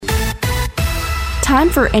time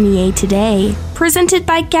for NEA Today, presented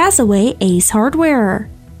by Gazaway Ace Hardware.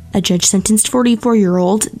 A judge sentenced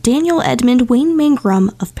 44-year-old Daniel Edmund Wayne Mangrum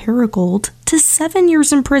of Paragould to 7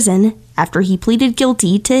 years in prison after he pleaded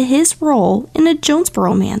guilty to his role in a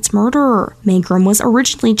Jonesboro man's murder. Mangrum was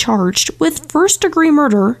originally charged with first-degree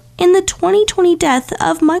murder in the 2020 death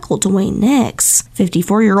of Michael Dwayne Nix.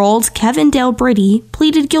 54-year-old Kevin Dale Brady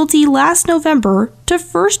pleaded guilty last November to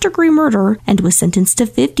first-degree murder and was sentenced to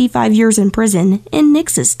 55 years in prison in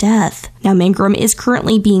Nix's death. Now Mangrum is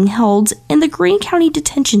currently being held in the Greene County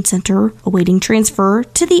Detention Center, awaiting transfer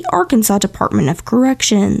to the Arkansas Department of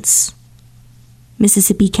Corrections.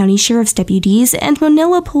 Mississippi County Sheriff's deputies and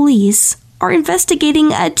Manila Police are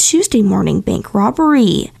investigating a Tuesday morning bank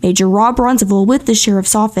robbery. Major Rob Ronzaville with the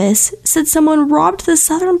Sheriff's Office said someone robbed the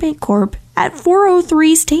Southern Bancorp at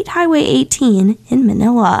 403 State Highway 18 in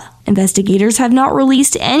Manila. Investigators have not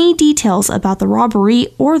released any details about the robbery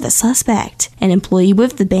or the suspect. An employee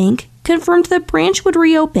with the bank confirmed the branch would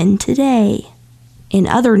reopen today. In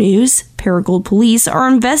other news, Paragould police are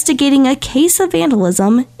investigating a case of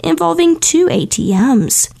vandalism involving 2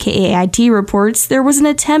 ATMs. KAIT reports there was an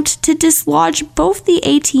attempt to dislodge both the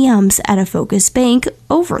ATMs at a Focus Bank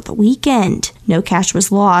over the weekend. No cash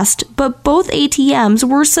was lost, but both ATMs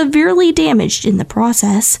were severely damaged in the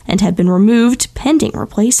process and have been removed pending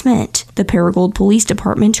replacement. The Paragould Police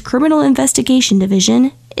Department Criminal Investigation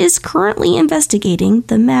Division is currently investigating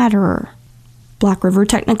the matter. Black River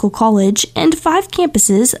Technical College and 5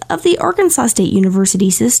 campuses of the Arkansas State University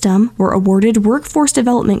system were awarded workforce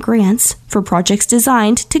development grants for projects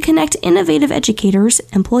designed to connect innovative educators,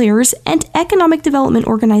 employers, and economic development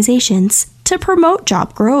organizations to promote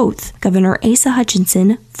job growth. Governor Asa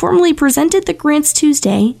Hutchinson formally presented the grants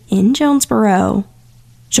Tuesday in Jonesboro.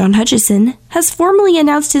 John Hutchison has formally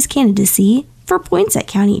announced his candidacy for Poinsett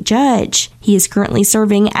County Judge. He is currently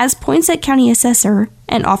serving as Poinsett County Assessor,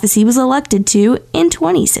 an office he was elected to in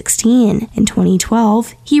 2016. In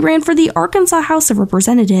 2012, he ran for the Arkansas House of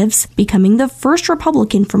Representatives, becoming the first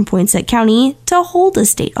Republican from Poinsett County to hold a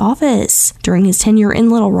state office. During his tenure in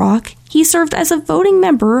Little Rock, he served as a voting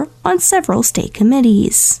member on several state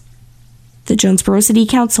committees. The Jonesboro City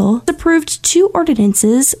Council approved 2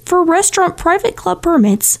 ordinances for restaurant private club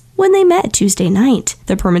permits when they met Tuesday night.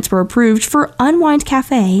 The permits were approved for Unwind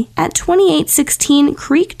Cafe at 2816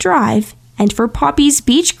 Creek Drive and for Poppy's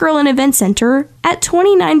Beach Grill and Event Center at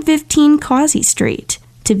 2915 Causey Street.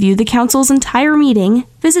 To view the council's entire meeting,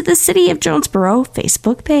 visit the City of Jonesboro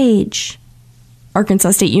Facebook page.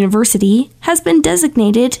 Arkansas State University has been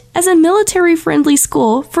designated as a military-friendly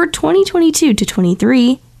school for 2022 to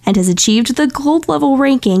 23 and has achieved the gold level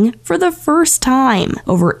ranking for the first time.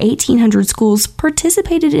 Over 1,800 schools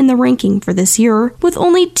participated in the ranking for this year, with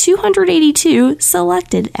only 282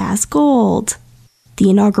 selected as gold. The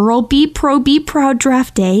inaugural Be Pro, Be Proud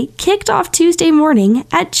Draft Day kicked off Tuesday morning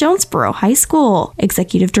at Jonesboro High School.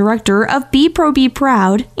 Executive Director of Be Pro, Be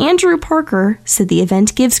Proud, Andrew Parker, said the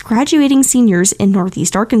event gives graduating seniors in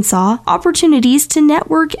Northeast Arkansas opportunities to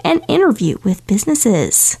network and interview with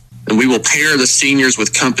businesses. And we will pair the seniors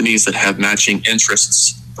with companies that have matching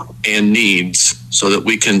interests and needs so that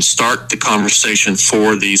we can start the conversation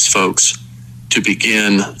for these folks to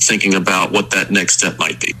begin thinking about what that next step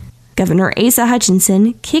might be. Governor Asa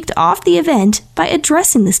Hutchinson kicked off the event by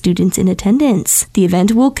addressing the students in attendance. The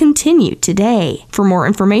event will continue today. For more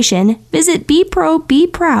information, visit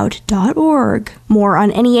beprobeproud.org. More on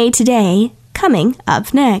NEA Today, coming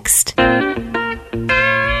up next.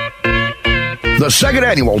 The second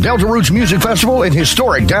annual Delta Roots Music Festival in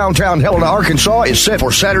historic downtown Helena, Arkansas is set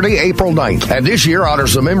for Saturday, April 9th. And this year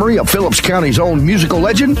honors the memory of Phillips County's own musical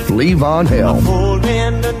legend, Levon Helm. Pulled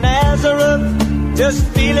into Nazareth, just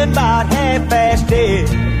feeling about half past dead.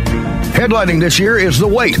 Headlining this year is The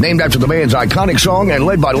Weight, named after the band's iconic song and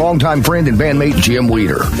led by longtime friend and bandmate Jim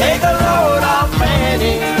Weeder. Take a load off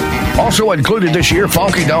Fanny. Also included this year,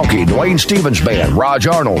 Funky Donkey, Dwayne Stevens Band, Raj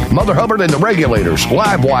Arnold, Mother Hubbard and the Regulators,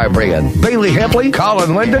 Livewire Band, Bailey Hempley,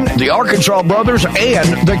 Colin Linden, the Arkansas Brothers,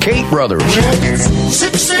 and the Kate Brothers.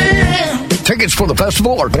 Tickets for the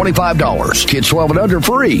festival are $25. Kids 12 and under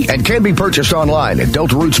free and can be purchased online at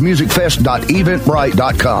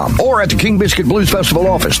deltarootsmusicfest.eventbrite.com or at the King Biscuit Blues Festival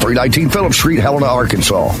office, 319 Phillips Street, Helena,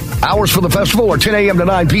 Arkansas. Hours for the festival are 10 a.m. to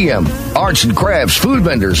 9 p.m. Arts and crafts, food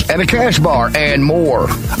vendors, and a cash bar, and more.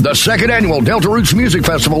 The second annual Delta Roots Music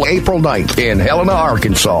Festival, April 9th in Helena,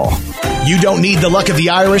 Arkansas. You don't need the luck of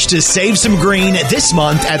the Irish to save some green this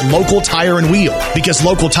month at Local Tire and Wheel, because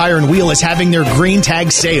Local Tire and Wheel is having their green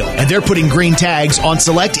tag sale, and they're putting green tags on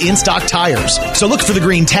select in-stock tires. So look for the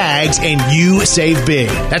green tags and you save big.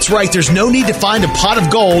 That's right, there's no need to find a pot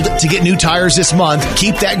of gold to get new tires this month.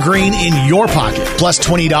 Keep that green in your pocket. Plus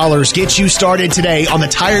 $20 gets you started today on the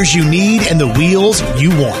tires you need and the wheels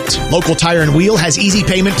you want. Local Tire and Wheel has easy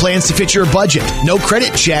payment plans to fit your budget, no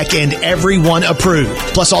credit check, and everyone approved.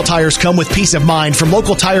 Plus, all tires come with peace of mind from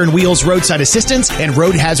Local Tire and Wheel's roadside assistance and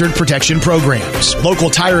road hazard protection programs. Local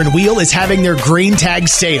Tire and Wheel is having their green tag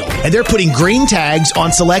sale, and they're putting green tags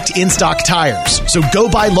on select in-stock tires. So go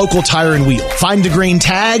buy Local Tire and Wheel. Find the green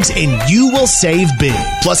tags and you will save big.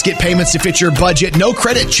 Plus, get payments to fit your budget, no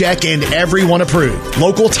credit check, and everyone approved.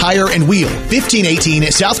 Local Tire and Wheel,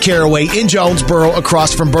 1518 South Caraway in Jonesboro,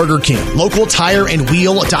 across from Burger King.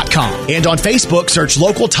 LocalTireandWheel.com. And on Facebook, search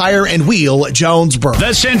Local Tire and Wheel Jonesboro.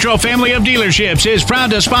 The Central family of dealerships is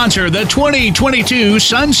proud to sponsor the 2022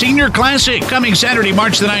 Sun Senior Classic, coming Saturday,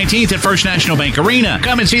 March the 19th at First National Bank Arena.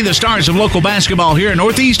 Come and see the stars of local basketball here in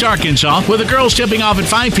Northeast Arkansas, with the girls tipping off at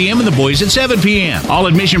 5 p.m. and the boys at 7 p.m. All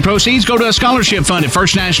admission proceeds go to a scholarship fund at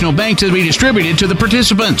First National Bank to be distributed to the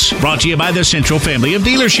participants. Brought to you by the Central family of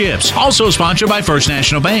dealerships. Also sponsored by First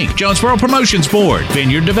National Bank, Jonesboro Promotions Board,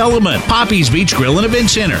 Vineyard Development, Poppy's Beach Grill and Event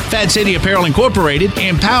Center, Fat City Apparel Incorporated,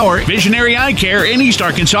 Empower, Visionary Eye Care, and East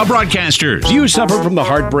Arkansas Broadcasters. Do you suffer from the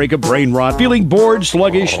heartbreak of brain rot, feeling bored,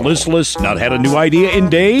 sluggish, listless, not had a new idea in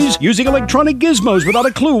days, using electronic gizmos without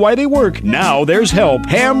a clue why they work? Now there's help.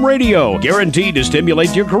 Ham Radio, guaranteed to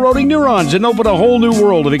stimulate your corroding neurons and open a whole new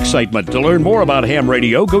world of excitement. To learn more about Ham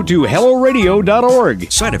Radio, go to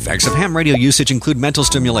helloradio.org. Side effects of ham radio usage include mental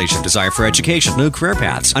stimulation, desire for education, new career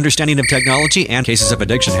paths, understanding of technology, and cases of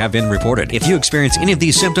addiction have been reported. If you experience any of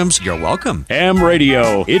these symptoms, you're welcome. Ham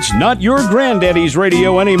Radio. It's not your granddaddy's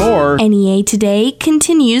radio anymore. NEA Today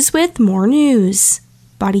continues with more news.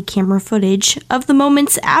 Body camera footage of the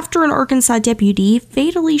moments after an Arkansas deputy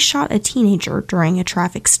fatally shot a teenager during a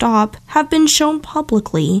traffic stop have been shown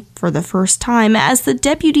publicly for the first time as the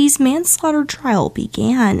deputy's manslaughter trial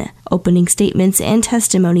began. Opening statements and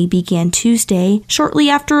testimony began Tuesday, shortly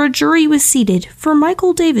after a jury was seated for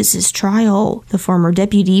Michael Davis's trial. The former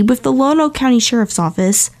deputy with the Lonoke County Sheriff's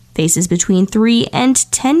Office faces between 3 and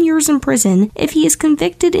 10 years in prison if he is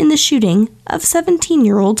convicted in the shooting of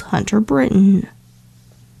 17-year-old Hunter Britton.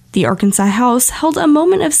 The Arkansas House held a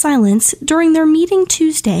moment of silence during their meeting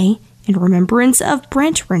Tuesday in remembrance of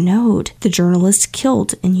Brent Renaud, the journalist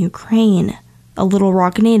killed in Ukraine. A Little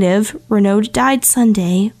Rock native, Renaud died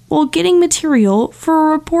Sunday while getting material for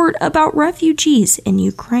a report about refugees in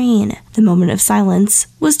Ukraine. The moment of silence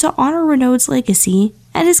was to honor Renaud's legacy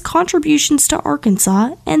and his contributions to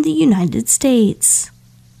Arkansas and the United States.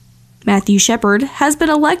 Matthew Shepard has been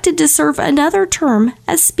elected to serve another term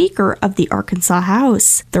as Speaker of the Arkansas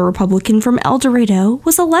House. The Republican from El Dorado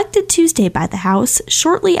was elected Tuesday by the House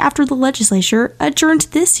shortly after the legislature adjourned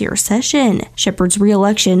this year's session. Shepard's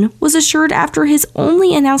re-election was assured after his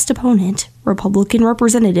only announced opponent, Republican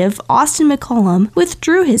Representative Austin McCollum,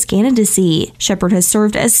 withdrew his candidacy. Shepard has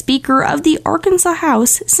served as Speaker of the Arkansas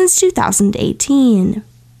House since 2018.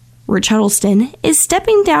 Rich Huddleston is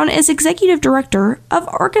stepping down as Executive Director of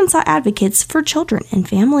Arkansas Advocates for Children and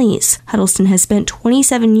Families. Huddleston has spent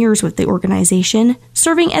 27 years with the organization,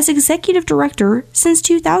 serving as Executive Director since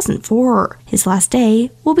 2004. His last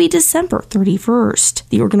day will be December 31st.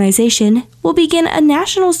 The organization will begin a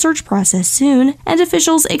national search process soon, and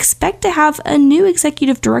officials expect to have a new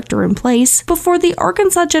Executive Director in place before the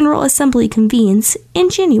Arkansas General Assembly convenes in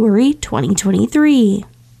January 2023.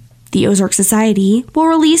 The Ozark Society will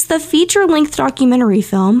release the feature-length documentary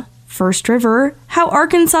film, First River, How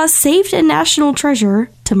Arkansas Saved a National Treasure,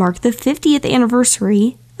 to mark the 50th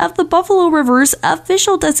anniversary of the Buffalo River's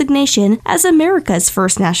official designation as America's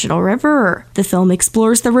first national river. The film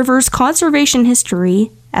explores the river's conservation history,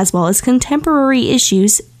 as well as contemporary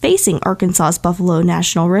issues facing Arkansas's Buffalo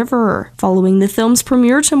National River. Following the film's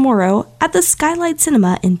premiere tomorrow at the Skylight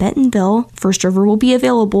Cinema in Bentonville, First River will be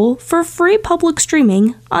available for free public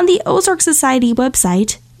streaming on the Ozark Society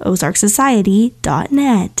website,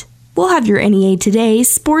 ozarksociety.net. We'll have your NEA Today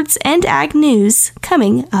sports and ag news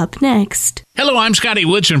coming up next. Hello, I'm Scotty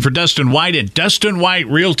Woodson for Dustin White at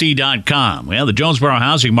DustinWhiteRealty.com. Well, the Jonesboro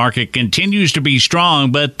housing market continues to be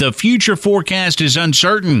strong, but the future forecast is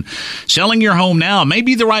uncertain. Selling your home now may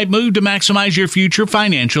be the right move to maximize your future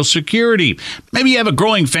financial security. Maybe you have a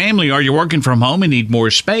growing family, or you're working from home and need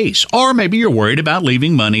more space. Or maybe you're worried about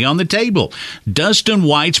leaving money on the table. Dustin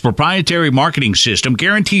White's proprietary marketing system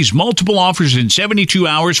guarantees multiple offers in 72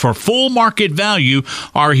 hours for full market value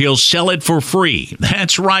or he'll sell it for free.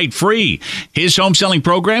 That's right, free. His home selling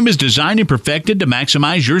program is designed and perfected to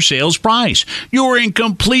maximize your sales price. You're in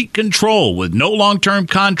complete control with no long-term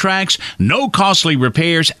contracts, no costly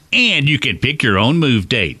repairs, and you can pick your own move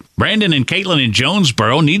date. Brandon and Caitlin in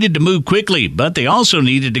Jonesboro needed to move quickly, but they also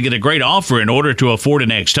needed to get a great offer in order to afford a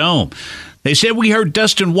next home. They said, we heard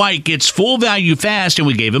Dustin White gets full value fast, and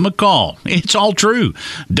we gave him a call. It's all true.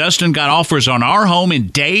 Dustin got offers on our home in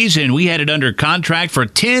days, and we had it under contract for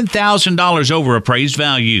 $10,000 over appraised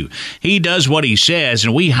value. He does what he says,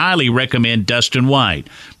 and we highly recommend Dustin White.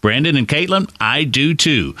 Brandon and Caitlin, I do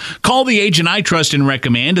too. Call the agent I trust and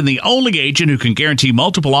recommend, and the only agent who can guarantee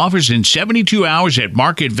multiple offers in 72 hours at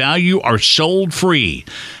market value are sold free.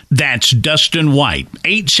 That's Dustin White,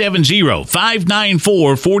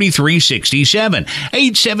 870-594-4367,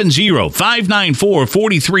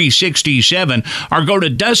 870-594-4367, or go to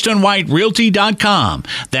DustinWhiteRealty.com.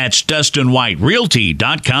 That's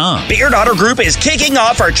DustinWhiteRealty.com. Beard Auto Group is kicking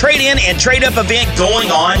off our trade-in and trade-up event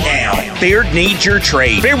going on now. Beard needs your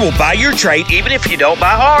trade. Beard will buy your trade even if you don't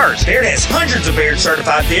buy ours. Beard has hundreds of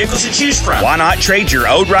Beard-certified vehicles to choose from. Why not trade your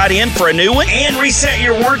old ride in for a new one and reset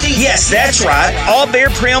your warranty? Yes, that's right. All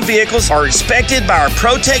Beard pre-owned vehicles are inspected by our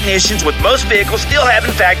pro technicians, with most vehicles still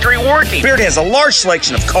having factory warranty. Beard has a large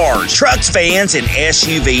selection of cars, trucks, vans, and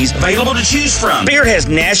SUVs available to choose from. Beard has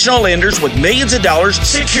national lenders with millions of dollars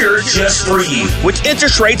secured just for you, with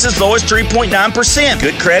interest rates as low as 3.9%.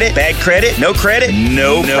 Good credit, bad credit, no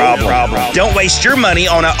problem. Don't waste your money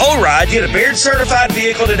on an O-Ride. Get a Beard certified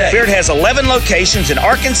vehicle today. Beard has 11 locations in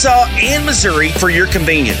Arkansas and Missouri for your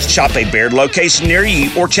convenience. Shop a Beard location near you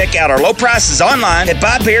or check out our low prices online at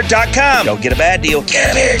buybeard.com. Don't get a bad deal,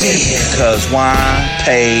 get a Beard deal. Because why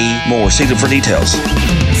pay more? See them for details.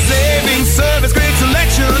 Saving service, great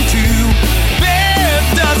selection too.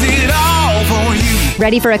 Beard does it all for you.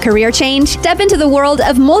 Ready for a career change? Step into the world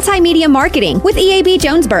of multimedia marketing with EAB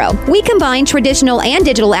Jonesboro. We combine traditional and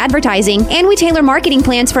digital advertising, and we tailor marketing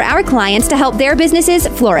plans for our clients to help their businesses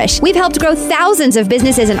flourish. We've helped grow thousands of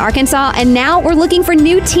businesses in Arkansas, and now we're looking for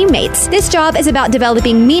new teammates. This job is about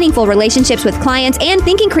developing meaningful relationships with clients and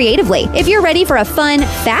thinking creatively. If you're ready for a fun,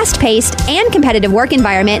 fast-paced, and competitive work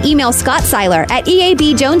environment, email Scott Seiler at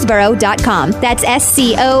eabjonesboro.com. That's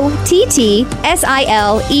SCOTTSILER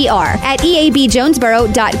at eabjonesboro.com.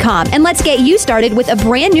 And let's get you started with a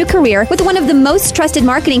brand new career with one of the most trusted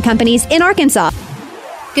marketing companies in Arkansas.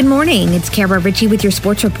 Good morning. It's Kara Ritchie with your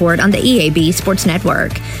sports report on the EAB Sports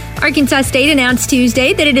Network. Arkansas State announced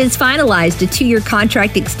Tuesday that it has finalized a 2-year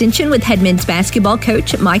contract extension with head men's basketball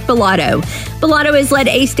coach Mike Bellato. Bellato has led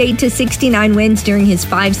A-State to 69 wins during his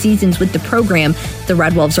 5 seasons with the program. The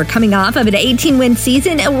Red Wolves are coming off of an 18-win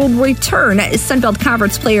season and will return as Sunbelt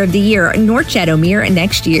Conference Player of the Year, Norchad Omier,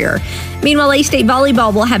 next year. Meanwhile, A-State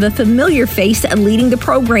volleyball will have a familiar face leading the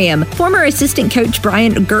program. Former assistant coach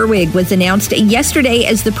Brian Gerwig was announced yesterday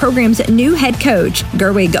as the program's new head coach.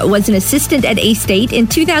 Gerwig was an assistant at A-State in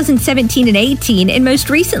 2017 and 18, and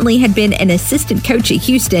most recently had been an assistant coach at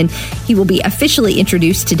Houston. He will be officially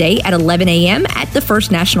introduced today at 11 a.m. at the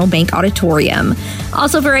First National Bank Auditorium.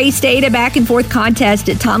 Also for A-State, a back-and-forth contest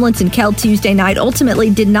at Tomlinson-Kell Tuesday night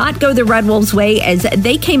ultimately did not go the Red Wolves' way as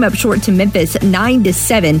they came up short to Memphis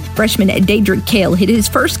 9-7. Freshman Daedric Kale hit his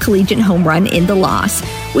first collegiate home run in the loss.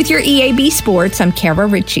 With your EAB Sports, I'm Kara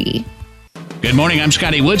Ritchie. Good morning, I'm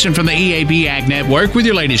Scotty Woodson from the EAB Ag Network with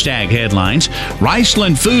your latest ag headlines.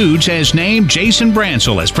 Riceland Foods has named Jason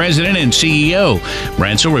Bransel as president and CEO.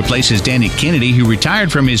 Bransel replaces Danny Kennedy, who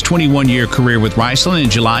retired from his 21-year career with Riceland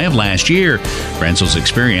in July of last year. Bransel's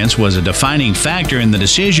experience was a defining factor in the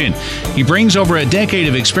decision. He brings over a decade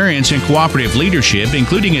of experience in cooperative leadership,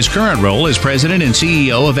 including his current role as president and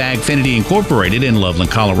CEO of Agfinity Incorporated in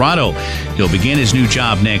Loveland, Colorado. He'll begin his new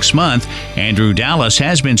job next month. Andrew Dallas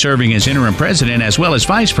has been serving as interim president as well as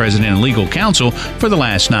vice president and legal counsel for the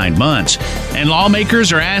last 9 months. And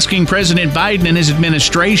lawmakers are asking President Biden and his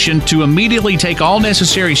administration to immediately take all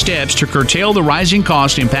necessary steps to curtail the rising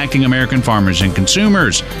cost impacting American farmers and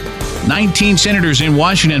consumers. 19 senators in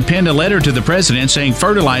Washington penned a letter to the president saying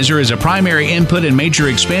fertilizer is a primary input and major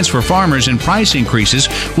expense for farmers, and price increases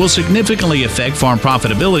will significantly affect farm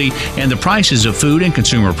profitability and the prices of food and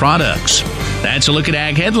consumer products. That's a look at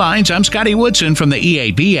Ag Headlines. I'm Scotty Woodson from the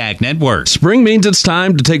EAB Ag Network. Spring means it's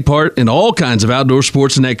time to take part in all kinds of outdoor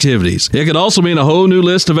sports and activities. It could also mean a whole new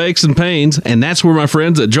list of aches and pains, and that's where my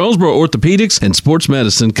friends at Jonesboro Orthopedics and Sports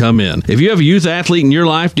Medicine come in. If you have a youth athlete in your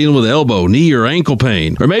life dealing with elbow, knee, or ankle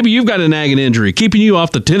pain, or maybe you've got got a nagging injury keeping you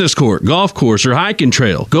off the tennis court, golf course, or hiking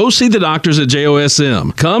trail, go see the doctors at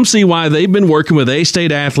JOSM. Come see why they've been working with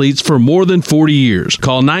A-State athletes for more than 40 years.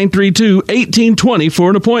 Call 932-1820 for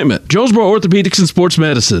an appointment. Jonesboro Orthopedics and Sports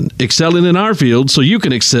Medicine, excelling in our field so you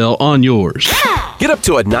can excel on yours. Get up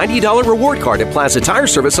to a $90 reward card at Plaza Tire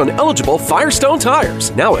Service on eligible Firestone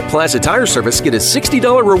tires. Now at Plaza Tire Service, get a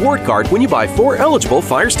 $60 reward card when you buy 4 eligible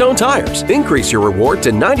Firestone tires. Increase your reward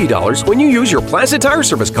to $90 when you use your Plaza Tire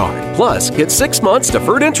Service card. Plus, get 6 months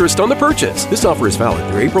deferred interest on the purchase. This offer is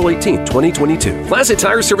valid through April 18, 2022. Plaza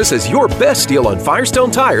Tire Service is your best deal on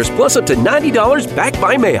Firestone tires, plus up to $90 back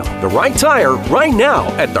by mail. The right tire, right now,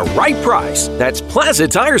 at the right price. That's Plaza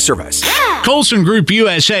Tire Service. Colson Group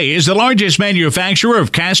USA is the largest manufacturer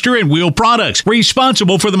of caster and wheel products,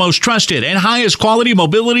 responsible for the most trusted and highest quality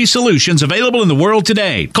mobility solutions available in the world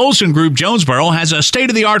today. Colson Group Jonesboro has a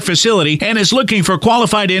state-of-the-art facility and is looking for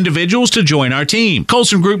qualified individuals to join our team.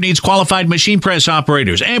 Colson Group needs qualified machine press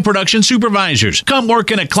operators and production supervisors. Come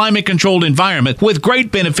work in a climate-controlled environment with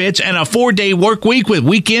great benefits and a 4-day work week with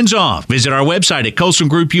weekends off. Visit our website at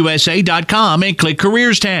colsongroupusa.com and click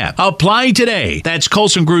Careers tab. Apply today. That's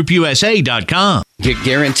colsongroupusa.com. Get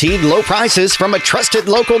guaranteed low prices from a trusted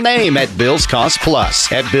local name at Bill's Cost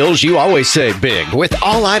Plus. At Bill's, you always save big with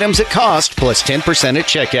all items at cost plus 10% at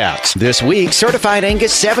checkout. This week, certified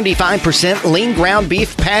Angus 75% lean ground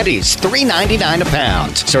beef patties, $3.99 a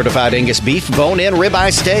pound. Certified Angus beef bone-in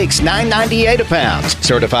ribeye steaks, $9.98 a pound.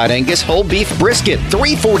 Certified Angus whole beef brisket,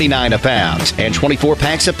 $3.49 a pound. And 24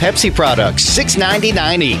 packs of Pepsi products,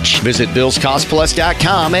 $6.99 each. Visit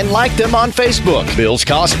BillsCostPlus.com and like them on Facebook. Bill's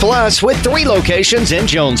Cost Plus with 3 locations in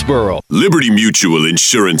Jonesboro. Liberty Mutual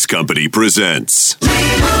Insurance Company presents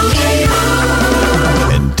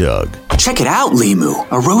and Doug. Check it out, Limu,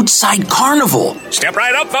 a roadside carnival. Step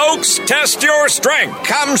right up, folks. Test your strength.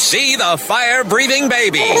 Come see the fire-breathing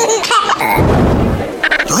baby.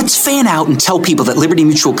 Let's fan out and tell people that Liberty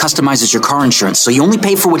Mutual customizes your car insurance so you only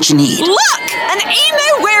pay for what you need. Look! An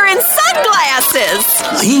emu wearing sunglasses!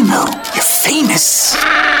 Limu, you're famous.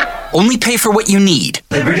 Only pay for what you need.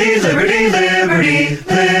 Liberty, liberty, liberty,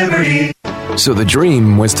 liberty. So the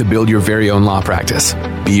dream was to build your very own law practice.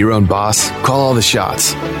 Be your own boss, call all the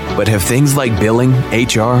shots. But have things like billing,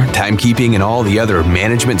 HR, timekeeping, and all the other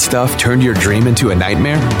management stuff turned your dream into a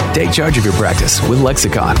nightmare? Take charge of your practice with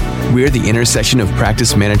Lexicon. We're the intersection of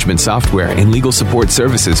practice management software and legal support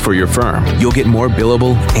services for your firm. You'll get more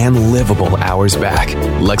billable and livable hours back.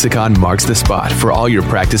 Lexicon marks the spot for all your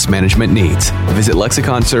practice management needs. Visit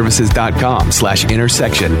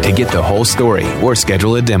lexiconservices.com/intersection to get the whole story or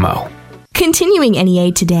schedule a demo. Continuing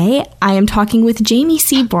NEA today, I am talking with Jamie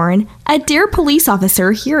Seaborn, a DARE police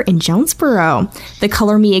officer here in Jonesboro. The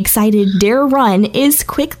Color Me Excited DARE Run is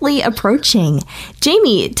quickly approaching.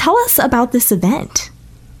 Jamie, tell us about this event.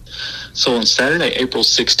 So on Saturday, April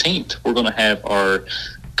 16th, we're going to have our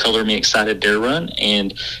Color Me Excited DARE Run,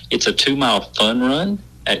 and it's a 2-mile fun run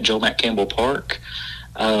at Joe Mack Campbell Park.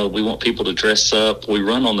 We want people to dress up. We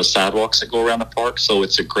run on the sidewalks that go around the park, so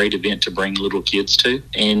it's a great event to bring little kids to.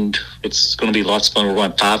 And it's going to be lots of fun. We're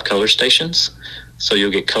going to have 5 color stations, so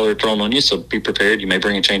you'll get color thrown on you, so be prepared. You may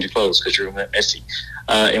bring a change of clothes because you're going to get messy.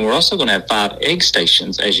 And we're also going to have 5 egg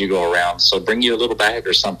stations as you go around, so bring you a little bag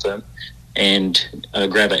or something and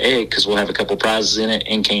grab an egg because we'll have a couple prizes in it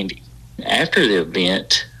and candy. After the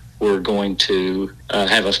event, we're going to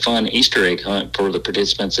have a fun Easter egg hunt for the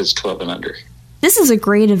participants that's 12 and under. This is a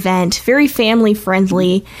great event, very family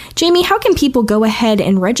friendly. Jamie, how can people go ahead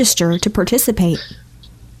and register to participate?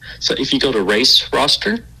 So if you go to Race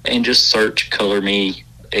Roster and just search Color Me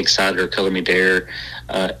Excited or Color Me Dare,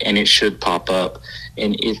 and it should pop up.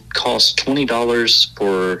 And it costs $20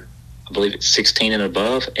 for, I believe it's 16 and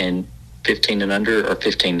above, and 15 and under are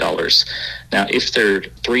 $15. Now, if they're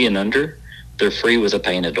 3 and under, they're free with a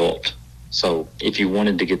paying adult. So if you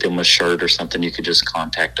wanted to get them a shirt or something, you could just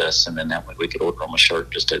contact us, and then that way we could order them a shirt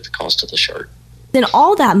just at the cost of the shirt. Then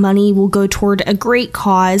all that money will go toward a great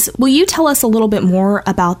cause. Will you tell us a little bit more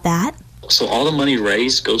about that? So all the money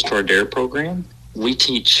raised goes to our DARE program. We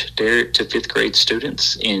teach DARE to 5th grade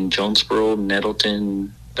students in Jonesboro,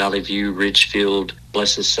 Nettleton, Valley View, Ridgefield,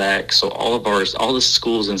 Blessed Sac. So all the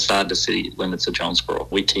schools inside the city limits of Jonesboro,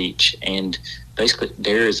 we teach. And basically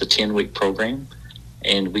DARE is a 10-week program.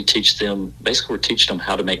 And we teach them, basically we're teaching them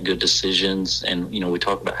how to make good decisions. And, we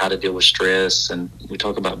talk about how to deal with stress, and we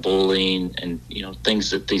talk about bullying and, things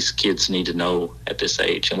that these kids need to know at this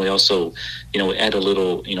age. And we also, we add a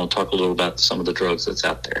little, talk a little about some of the drugs that's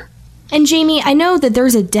out there. And Jamie, I know that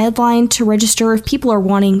there's a deadline to register if people are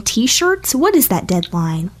wanting t-shirts. What is that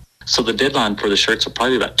deadline? So the deadline for the shirts are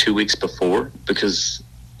probably about 2 weeks before, because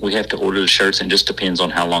we have to order the shirts, and just depends on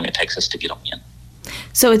how long it takes us to get them in.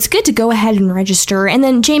 So it's good to go ahead and register. And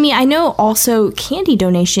then, Jamie, I know also candy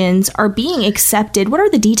donations are being accepted. What are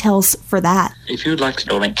the details for that? If you would like to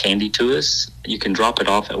donate candy to us, you can drop it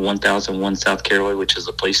off at 1001 South Caraway, which is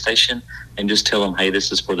the police station, and just tell them, hey,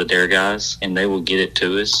 this is for the Dare guys, and they will get it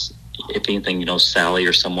to us. If anything, Sally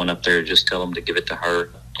or someone up there, just tell them to give it to her,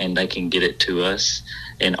 and they can get it to us.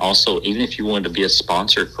 And also, even if you wanted to be a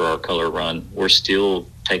sponsor for our color run, we're still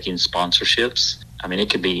taking sponsorships. I mean, it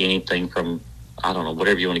could be anything from, I don't know,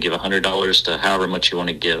 whatever you want to give, $100 to however much you want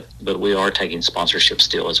to give. But we are taking sponsorship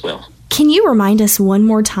still as well. Can you remind us one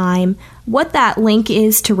more time what that link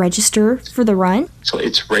is to register for the run? So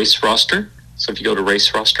it's Race Roster. So if you go to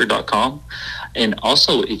raceroster.com, and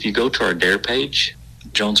also if you go to our Dare page,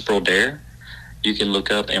 Jonesboro Dare, you can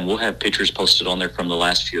look up and we'll have pictures posted on there from the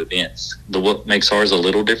last few events. What makes ours a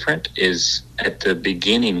little different is at the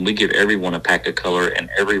beginning, we give everyone a pack of color and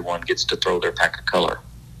everyone gets to throw their pack of color.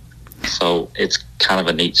 So it's kind of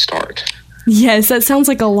a neat start. Yes, that sounds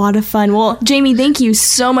like a lot of fun. Well, Jamie, thank you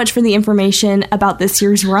so much for the information about this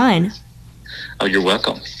year's run. Oh, you're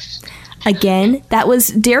welcome. Again, that was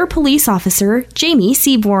Dare Police Officer Jamie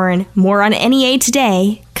Seaborn. More on NEA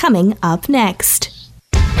Today coming up next.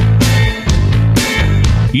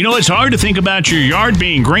 It's hard to think about your yard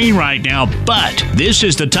being green right now, but this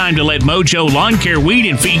is the time to let Mojo Lawn Care Weed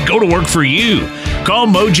and Feed go to work for you. Call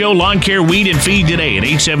Mojo Lawn Care Weed and Feed today at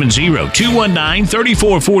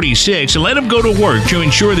 870-219-3446 and let them go to work to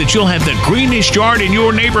ensure that you'll have the greenest yard in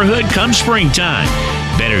your neighborhood come springtime.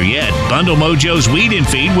 Better yet, bundle Mojo's Weed and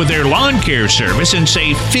Feed with their lawn care service and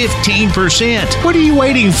save 15%. What are you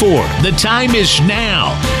waiting for? The time is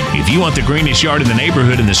now. If you want the greenest yard in the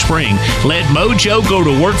neighborhood in the spring, let Mojo go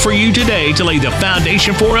to work for you today to lay the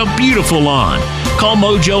foundation for a beautiful lawn. Call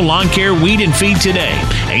Mojo Lawn Care Weed and Feed today,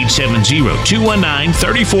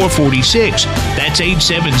 870-219-3446. That's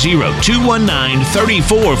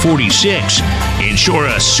 870-219-3446. Ensure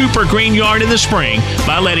a super green yard in the spring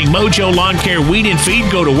by letting Mojo Lawn Care Weed and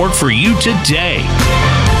Feed go to work for you today.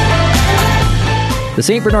 The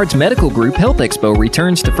St. Bernard's Medical Group Health Expo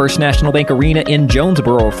returns to First National Bank Arena in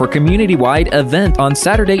Jonesboro for a community-wide event on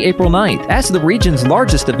Saturday, April 9th. As the region's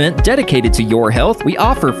largest event dedicated to your health, we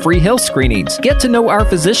offer free health screenings. Get to know our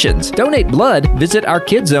physicians, donate blood, visit our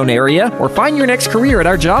Kids Zone area, or find your next career at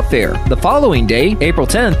our job fair. The following day, April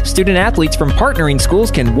 10th, student-athletes from partnering schools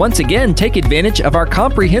can once again take advantage of our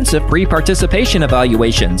comprehensive pre-participation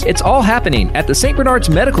evaluations. It's all happening at the St. Bernard's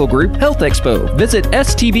Medical Group Health Expo. Visit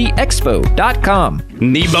stvexpo.com.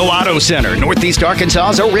 Nebo Auto Center, Northeast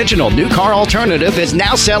Arkansas's original new car alternative, is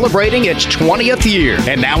now celebrating its 20th year.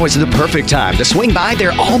 And now is the perfect time to swing by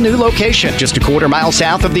their all-new location, just a quarter mile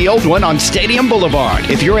south of the old one on Stadium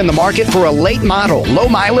Boulevard. If you're in the market for a late model,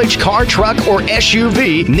 low-mileage car, truck, or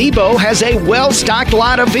SUV, Nebo has a well-stocked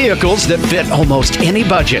lot of vehicles that fit almost any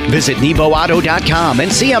budget. Visit NeboAuto.com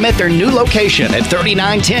and see them at their new location at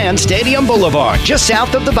 3910 Stadium Boulevard, just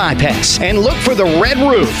south of the bypass. And look for the red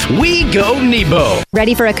roof. We go Nebo.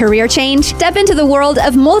 Ready for a career change? Step into the world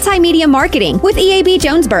of multimedia marketing with EAB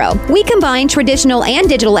Jonesboro. We combine traditional and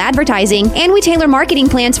digital advertising, and we tailor marketing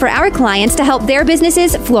plans for our clients to help their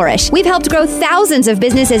businesses flourish. We've helped grow thousands of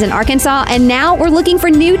businesses in Arkansas, and now we're looking for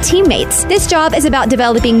new teammates. This job is about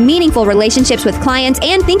developing meaningful relationships with clients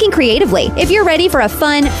and thinking creatively. If you're ready for a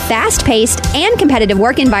fun, fast-paced, and competitive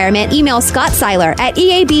work environment, email Scott Seiler at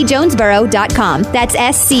eabjonesboro.com. That's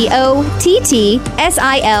SCOTTSILER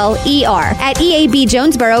at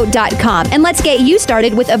eabjonesboro.com, and let's get you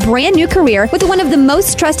started with a brand new career with one of the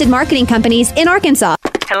most trusted marketing companies in Arkansas.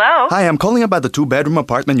 Hello? Hi, I'm calling about the 2-bedroom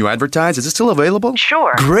apartment you advertised. Is it still available?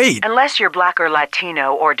 Sure. Great. Unless you're Black or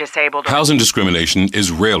Latino or disabled. Housing discrimination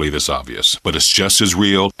is rarely this obvious, but it's just as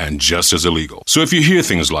real and just as illegal. So if you hear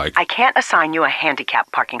things like, I can't assign you a handicap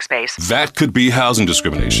parking space, that could be housing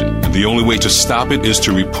discrimination. And the only way to stop it is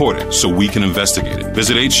to report it so we can investigate it.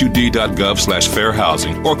 Visit hud.gov/fair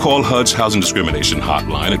housing or call HUD's Housing Discrimination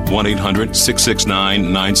Hotline at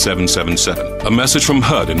 1-800-669-9777. A message from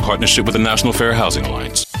HUD in partnership with the National Fair Housing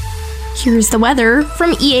Alliance. Here's the weather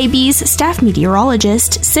from EAB's staff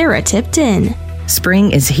meteorologist, Sarah Tipton.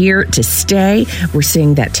 Spring is here to stay. We're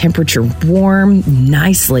seeing that temperature warm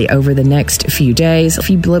nicely over the next few days. A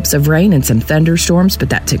few blips of rain and some thunderstorms, but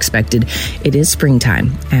that's expected. It is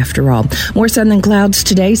springtime after all. More sun than clouds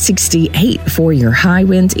today, 68 for your high.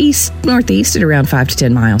 Winds east-northeast at around 5 to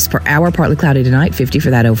 10 miles per hour. Partly cloudy tonight, 50 for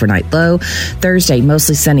that overnight low. Thursday,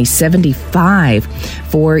 mostly sunny, 75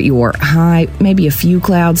 for your high. Maybe a few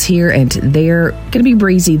clouds here and there. Going to be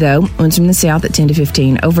breezy though. Winds from the south at 10 to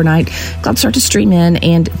 15 overnight. Clouds start to stream in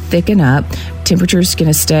and thicken up. Temperature's going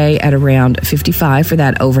to stay at around 55 for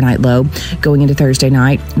that overnight low. Going into Thursday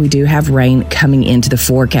night, we do have rain coming into the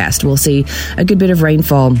forecast. We'll see a good bit of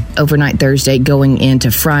rainfall overnight Thursday going into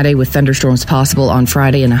Friday with thunderstorms possible on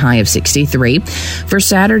Friday and a high of 63. For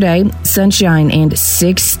Saturday, sunshine and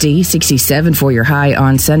 67 for your high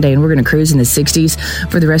on Sunday, and we're going to cruise in the 60s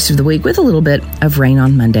for the rest of the week with a little bit of rain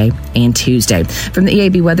on Monday and Tuesday. From the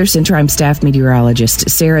EAB Weather Center, I'm staff meteorologist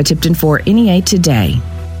Sarah Tipton for NEA Today.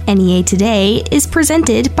 NEA Today is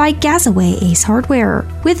presented by Gazaway Ace Hardware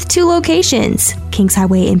with 2 locations, Kings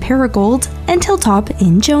Highway in Paragould and Hilltop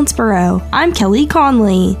in Jonesboro. I'm Kelly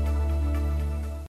Conley.